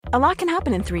A lot can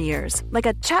happen in 3 years, like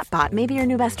a chatbot may be your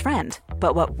new best friend.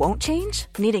 But what won't change?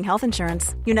 Needing health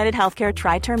insurance. United Healthcare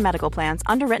Tri-Term Medical Plans,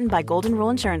 underwritten by Golden Rule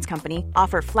Insurance Company,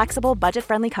 offer flexible,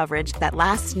 budget-friendly coverage that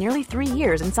lasts nearly 3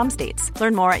 years in some states.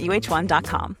 Learn more at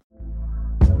uh1.com.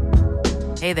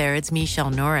 Hey there, it's Michelle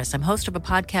Norris. I'm host of a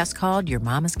podcast called Your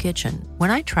Mama's Kitchen.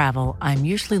 When I travel, I'm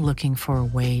usually looking for a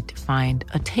way to find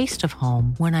a taste of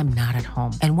home when I'm not at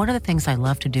home. And one of the things I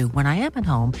love to do when I am at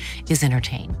home is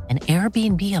entertain. And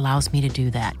Airbnb allows me to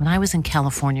do that. When I was in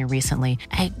California recently,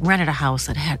 I rented a house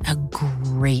that had a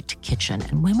great kitchen.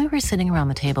 And when we were sitting around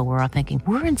the table, we were all thinking,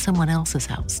 we're in someone else's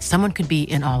house. Someone could be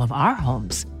in all of our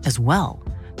homes as well.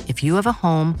 If you have a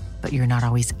home, but you're not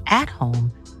always at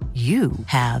home, you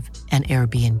have an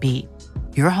Airbnb.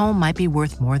 Your home might be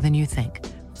worth more than you think.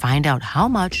 Find out how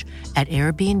much at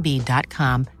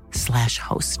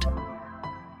airbnb.com/host. Down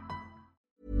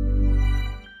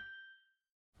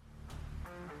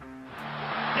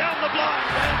the blind,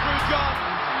 Andrew John.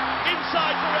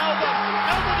 Inside for Albert.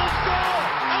 Albert will score.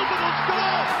 Albert will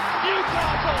score.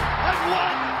 Newcastle have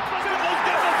won. Fiddler's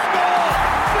going to score.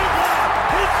 Fiddler,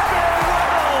 it's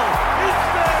farewell. It's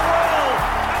farewell.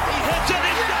 And he hits it.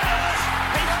 He's done it.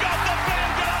 He's got the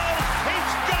field goal.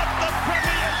 He's got the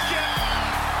premiership.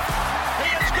 He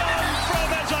has gone from,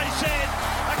 as I said,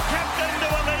 a captain to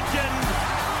a legend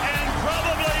and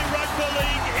probably rugby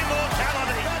league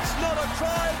immortality. That's not a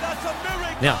try. That's a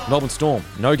miracle. Now, Melbourne Storm,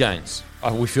 no gains.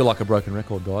 We feel like a broken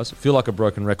record, guys. Feel like a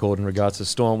broken record in regards to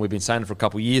Storm. We've been saying it for a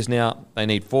couple of years now. They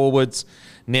need forwards.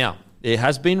 Now, there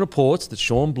has been reports that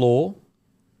Sean Bloor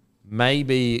may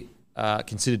be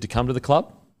considered to come to the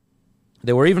club.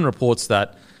 There were even reports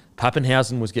that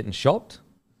Pappenhausen was getting shopped.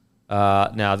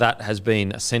 Now, that has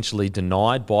been essentially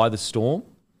denied by the Storm.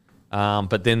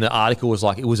 But then the article was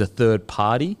like it was a third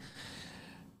party.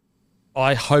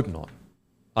 I hope not.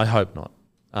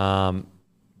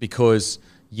 Because,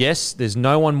 yes, there's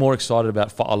no one more excited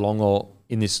about Fa'alongo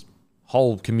in this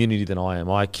whole community than I am.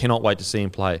 I cannot wait to see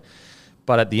him play.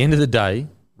 But at the end of the day,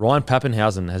 Ryan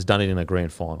Pappenhausen has done it in a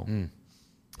grand final.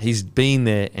 He's been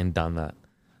there and done that.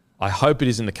 I hope it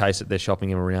isn't the case that they're shopping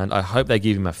him around. I hope they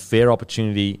give him a fair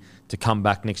opportunity to come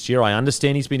back next year. I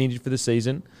understand he's been injured for the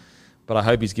season, but I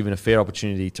hope he's given a fair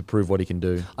opportunity to prove what he can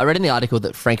do. I read in the article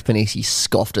that Frank Panisi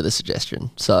scoffed at the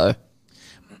suggestion. So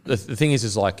the thing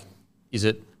is like, is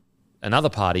it another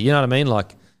party? You know what I mean?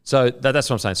 Like, so that's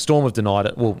what I'm saying. Storm have denied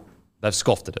it. Well, they've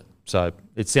scoffed at it. So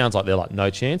it sounds like they're like, no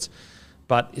chance.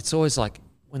 But it's always like,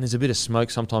 when there's a bit of smoke,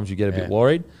 sometimes you get a bit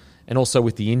worried. And also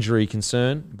with the injury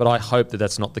concern. But I hope that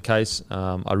that's not the case.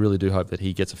 I really do hope that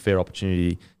he gets a fair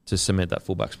opportunity to cement that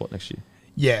fullback spot next year.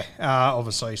 Yeah,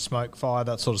 obviously smoke, fire,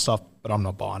 that sort of stuff. But I'm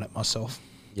not buying it myself.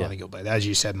 Yeah. I think he'll be there. As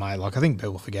you said, mate, like I think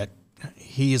people forget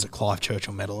he is a Clive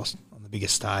Churchill medalist on the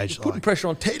biggest stage. Putting pressure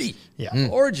on Teddy. Yeah.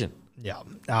 Origin. Yeah.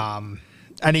 And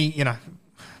he,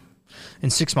 in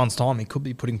 6 months' time, he could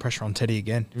be putting pressure on Teddy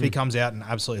again. If he comes out and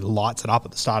absolutely lights it up at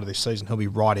the start of this season, he'll be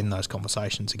right in those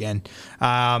conversations again.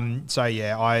 So,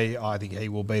 yeah, I think he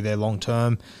will be there long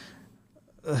term.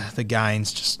 The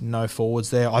gains, just no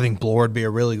forwards there. I think Bloor would be a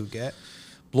really good get.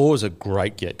 Bloor's a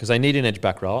great get because they need an edge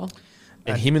back rower.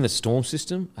 And him in the Storm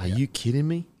system, are you kidding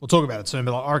me? We'll talk about it soon,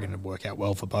 but I reckon it'd work out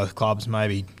well for both clubs.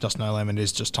 Maybe Justin O'Lemon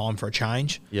is just time for a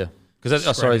change. Yeah. Because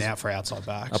sorry, out for outside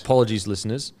backs. Apologies,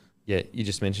 listeners. Yeah, you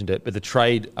just mentioned it. But the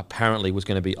trade apparently was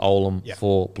going to be Olam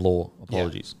for Bloor.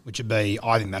 Apologies. Yeah, which would be,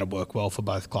 I think that'd work well for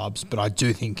both clubs. But I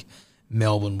do think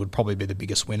Melbourne would probably be the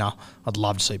biggest winner. I'd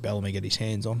love to see Bellamy get his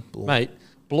hands on Bloor. Mate,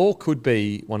 Bloor could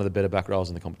be one of the better back rowers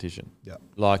in the competition. Yeah.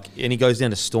 And he goes down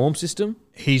to Storm system.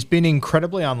 He's been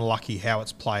incredibly unlucky how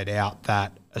it's played out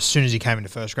that as soon as he came into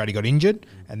first grade, he got injured.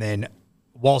 And then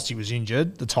whilst he was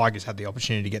injured, the Tigers had the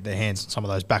opportunity to get their hands on some of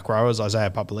those back rowers,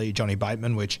 Isaiah Papali'i, Johnny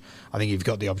Bateman, which I think you've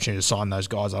got the opportunity to sign those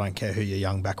guys. I don't care who your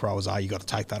young back rowers are. You've got to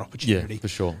take that opportunity. Yeah, for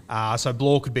sure. So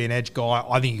Bloor could be an edge guy.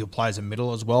 I think he could play as a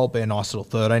middle as well, be a nice little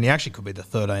 13. He actually could be the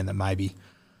 13 that maybe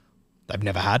they've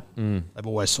never had. They've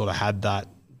always sort of had that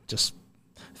just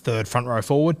third front row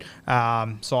forward.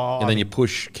 And then you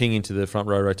push King into the front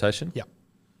row rotation? Yeah.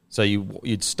 So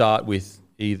you'd start with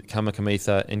either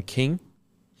Kamikamica and King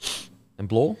and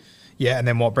Bloor? Yeah, and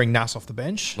then bring Nass off the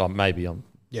bench? Like maybe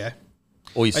Yeah.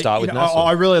 Or you start with Nass?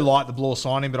 I really like the Bloor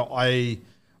signing, but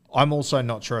I'm also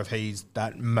not sure if he's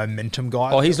that momentum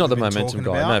guy. Oh, he's not the momentum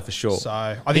guy, no, for sure. So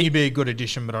I think he'd be a good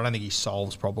addition, but I don't think he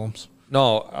solves problems.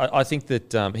 No, I think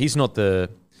that he's not the...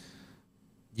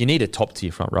 You need a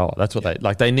top-tier front rower. That's what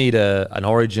they need an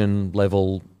Origin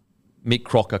level Mick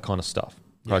Crocker kind of stuff.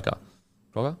 Crocker.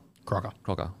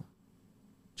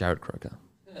 Jared Crocker.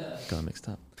 Got mixed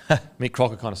up. Mick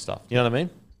Crocker kind of stuff. You know what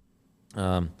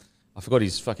I mean? I forgot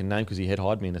his fucking name because he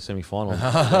head-hired me in the semi-final.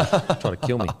 Try to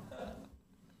kill me.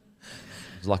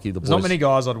 He's lucky the boys. There's not many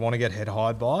guys I'd want to get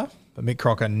head-hired by, but Mick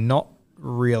Crocker, not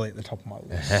really at the top of my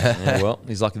list. Yeah, well,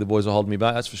 he's lucky the boys are holding me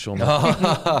back, that's for sure, mate.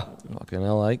 Fucking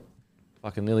hell, eh?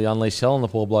 Fucking nearly unleashed hell on the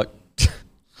poor bloke.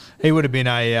 He would have been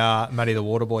a Matty the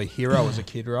Waterboy hero as a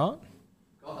kid, right?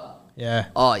 Yeah.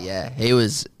 Oh yeah, he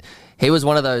was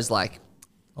one of those like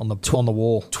On the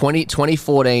wall.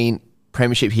 2014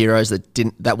 Premiership heroes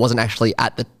that wasn't actually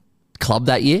at the club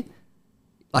that year.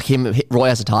 Like him, Roy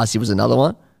Asatasi was another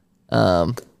one.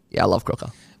 Yeah, I love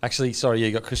Crocker. Actually, sorry, yeah,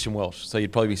 you got Christian Welsh. So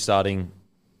you'd probably be starting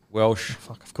Welsh,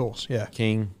 Fuck, of course, yeah.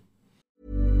 King.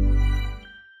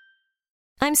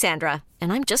 I'm Sandra,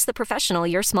 and I'm just the professional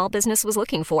your small business was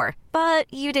looking for.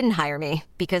 But you didn't hire me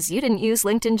because you didn't use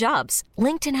LinkedIn Jobs.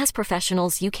 LinkedIn has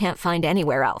professionals you can't find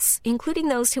anywhere else, including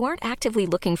those who aren't actively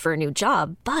looking for a new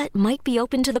job, but might be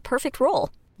open to the perfect role,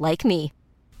 like me.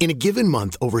 In a given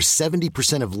month, over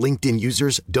 70% of LinkedIn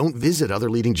users don't visit other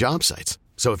leading job sites.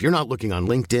 So if you're not looking on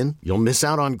LinkedIn, you'll miss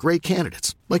out on great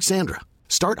candidates like Sandra.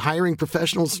 Start hiring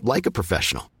professionals like a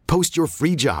professional. Post your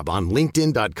free job on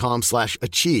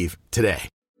linkedin.com/achieve today.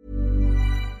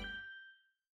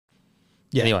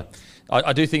 Yeah. Anyway,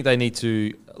 I do think they need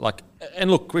to, like,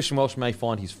 and look, Christian Welsh may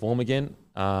find his form again,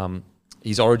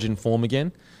 his origin form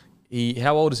again.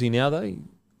 How old is he now, though?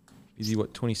 Is he,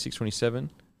 26,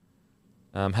 27?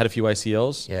 Had a few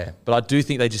ACLs. Yeah. But I do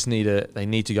think they just need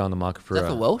to go on the market for... Is that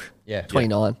for Welsh? Yeah.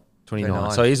 29.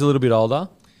 29. So he's a little bit older.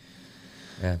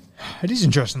 Yeah. It is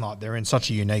interesting, like they're in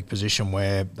such a unique position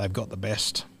where they've got the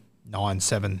best 9,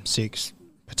 7, 6,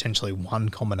 potentially one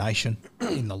combination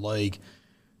in the league,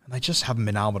 and they just haven't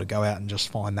been able to go out and just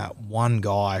find that one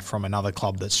guy from another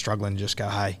club that's struggling and just go,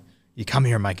 hey, you come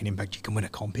here and make an impact, you can win a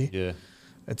comp here. Yeah.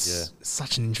 It's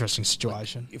such an interesting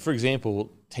situation. For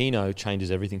example, Tino changes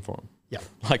everything for him. Yeah.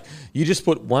 Like, you just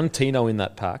put one Tino in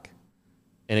that pack,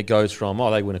 and it goes from,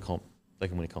 they win a comp. They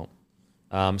can win a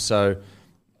comp. So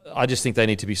I just think they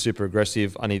need to be super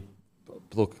aggressive.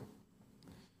 Look,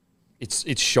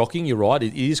 it's shocking. You're right.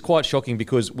 It is quite shocking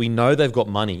because we know they've got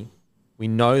money. We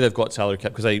know they've got salary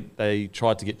cap because they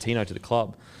tried to get Tino to the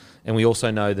club. And we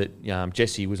also know that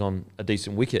Jesse was on a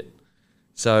decent wicket.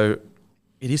 So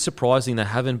it is surprising they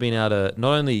haven't been able to,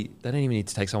 not only, they don't even need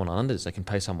to take someone on unders, they can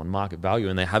pay someone market value,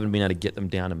 and they haven't been able to get them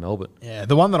down to Melbourne. Yeah,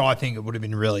 the one that I think it would have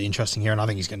been really interesting here, and I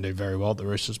think he's going to do very well at the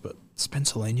Roosters, but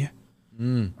Spencer Lenia.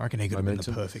 I reckon he could have been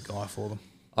the perfect guy for them.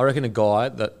 I reckon a guy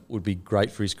that would be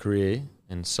great for his career,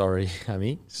 and sorry,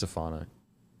 Hammy, Stefano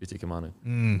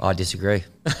Vitikamanu. I disagree.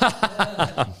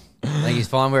 I think he's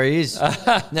fine where he is.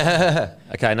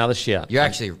 Okay, another shout. You're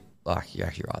actually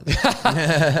right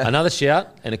there. Another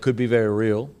shout, and it could be very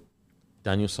real,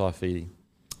 Daniel Saifidi.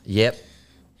 Yep.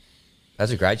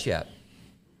 That's a great shout.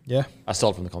 Yeah. I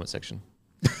stole it from the comment section.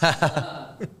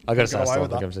 I got to say, I stole it from the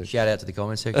comment section. Shout out to the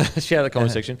comment section. Shout out to the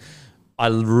comment section. I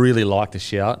really like the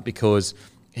shout because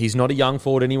he's not a young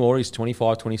forward anymore. He's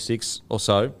 25, 26 or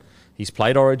so. He's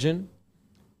played Origin.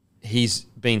 He's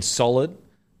been solid,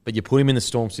 but you put him in the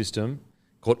Storm system,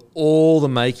 got all the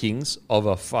makings of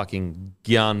a fucking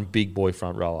gun big boy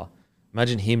front rower.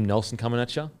 Imagine him, Nelson, coming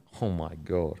at you. Oh, my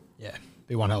God. Yeah,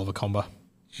 be one hell of a combo.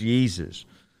 Jesus.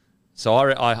 So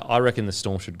I reckon the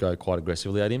Storm should go quite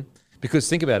aggressively at him because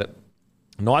think about it.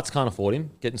 Knights can't afford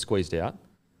him, getting squeezed out.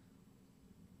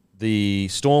 The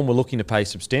Storm were looking to pay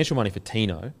substantial money for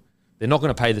Tino. They're not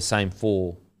going to pay the same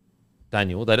for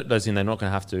Daniel. Those in they're not going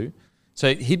to have to.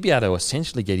 So he'd be able to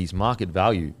essentially get his market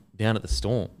value down at the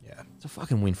Storm. Yeah. It's a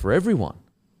fucking win for everyone.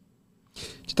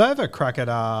 Did they have a crack at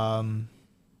Tommy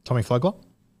Flegler?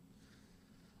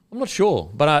 I'm not sure,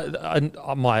 but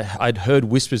I'd heard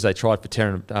whispers they tried for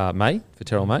Terrell May, but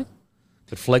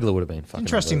Flegler would have been fucking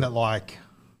interesting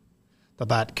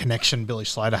that connection Billy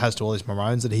Slater has to all his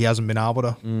Maroons that he hasn't been able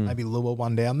to maybe lure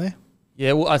one down there.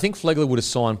 Yeah, well, I think Flegler would have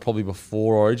signed probably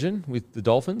before Origin with the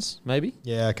Dolphins, maybe.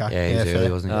 Yeah, okay. Yeah, he was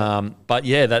early, wasn't he? But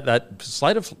yeah, that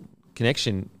Slater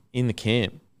connection in the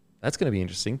camp, that's going to be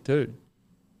interesting too.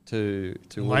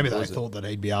 Maybe they thought that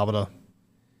he'd be able to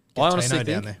get Tino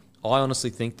down there. I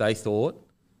honestly think they thought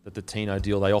that the Tino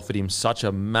deal, they offered him such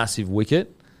a massive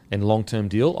wicket and long-term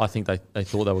deal, I think they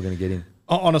thought they were going to get him.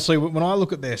 Honestly, when I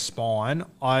look at their spine,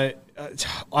 I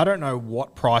don't know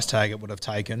what price tag it would have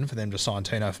taken for them to sign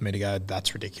Tino for me to go,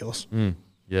 that's ridiculous.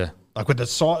 Yeah. Like with the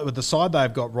side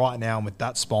they've got right now and with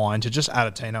that spine, to just add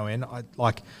a Tino in,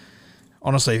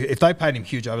 honestly, if they paid him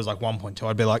huge overs like 1.2,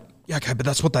 I'd be like, yeah, okay, but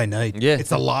that's what they need. Yeah. It's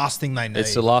the last thing they need.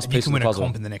 It's the last and piece of the you can win puzzle. a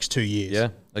comp in the next 2 years. Yeah,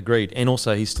 agreed. And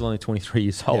also, he's still only 23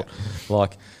 years old. Yeah.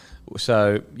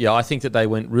 So, I think that they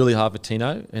went really hard for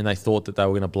Tino and they thought that they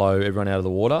were going to blow everyone out of the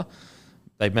water.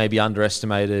 they maybe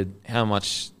underestimated how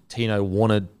much Tino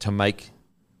wanted to make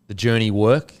the journey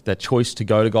work, that choice to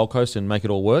go to Gold Coast and make it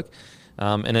all work.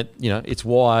 And it's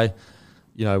why,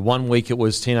 1 week it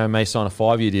was Tino may sign a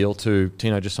 5-year deal to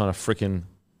Tino just sign a freaking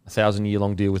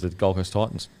 1,000-year-long deal with the Gold Coast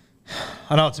Titans.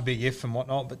 I know it's a big if and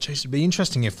whatnot, but geez, it'd be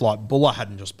interesting if like Buller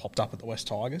hadn't just popped up at the West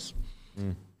Tigers.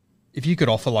 If you could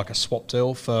offer like a swap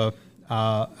deal for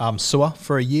Sewer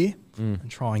for a year and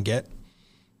try and get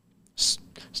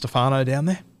Stefano down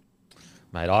there.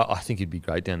 Mate, I think he'd be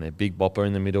great down there. Big bopper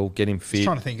in the middle, get him fit. Just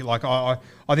trying to think, like I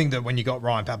think that when you got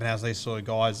Ryan Pappenhausen, these sort of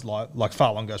guys, like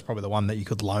Farlongo's probably the one that you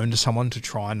could loan to someone to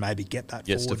try and maybe get that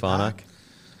forward Stefano back.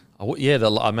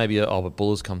 But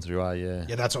Buller's come through.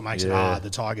 Yeah, that's what makes it hard. The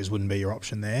Tigers wouldn't be your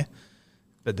option there.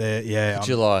 But Tigers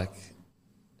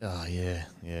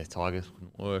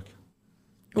wouldn't work.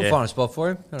 We'll find a spot for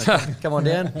him. Come on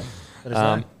down. Let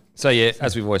us know. So,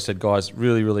 as we've always said, guys,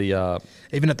 really, really...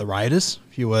 even at the Raiders,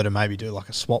 if you were to maybe do like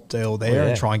a swap deal there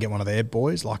and try and get one of their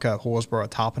boys, like a Horsburgh, a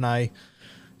Tarpanay.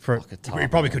 You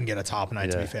probably couldn't get a Tarpanay,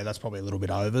 to be fair. That's probably a little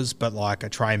bit overs. But like a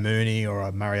Trey Mooney or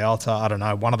a Mariota, I don't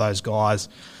know, one of those guys.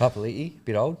 Papali'i,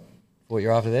 bit old for what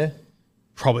you're after there?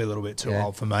 Probably a little bit too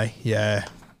old for me, yeah.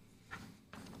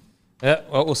 Yeah,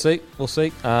 well, we'll see. But,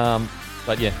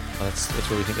 that's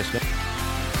where we think they should go.